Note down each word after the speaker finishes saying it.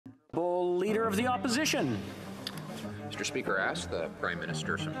Leader of the Opposition. Mr. Speaker, I asked the Prime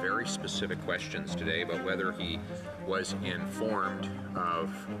Minister some very specific questions today about whether he was informed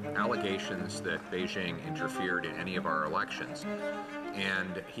of allegations that Beijing interfered in any of our elections,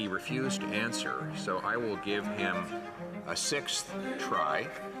 and he refused to answer, so I will give him a sixth try.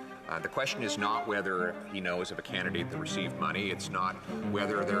 The question is not whether he knows of a candidate that received money. It's not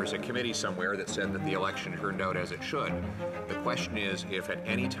whether there's a committee somewhere that said that the election turned out as it should. The question is if at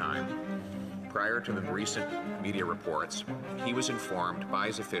any time prior to the recent media reports, he was informed by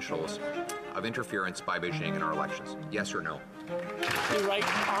his officials of interference by Beijing in our elections. Yes or no? The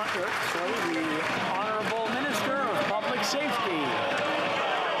Honourable Minister of Public Safety.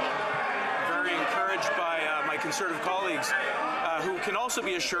 Very encouraged by my Conservative colleagues who can also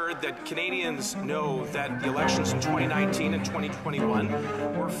be assured that Canadians know that the elections in 2019 and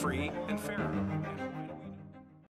 2021 were free and fair.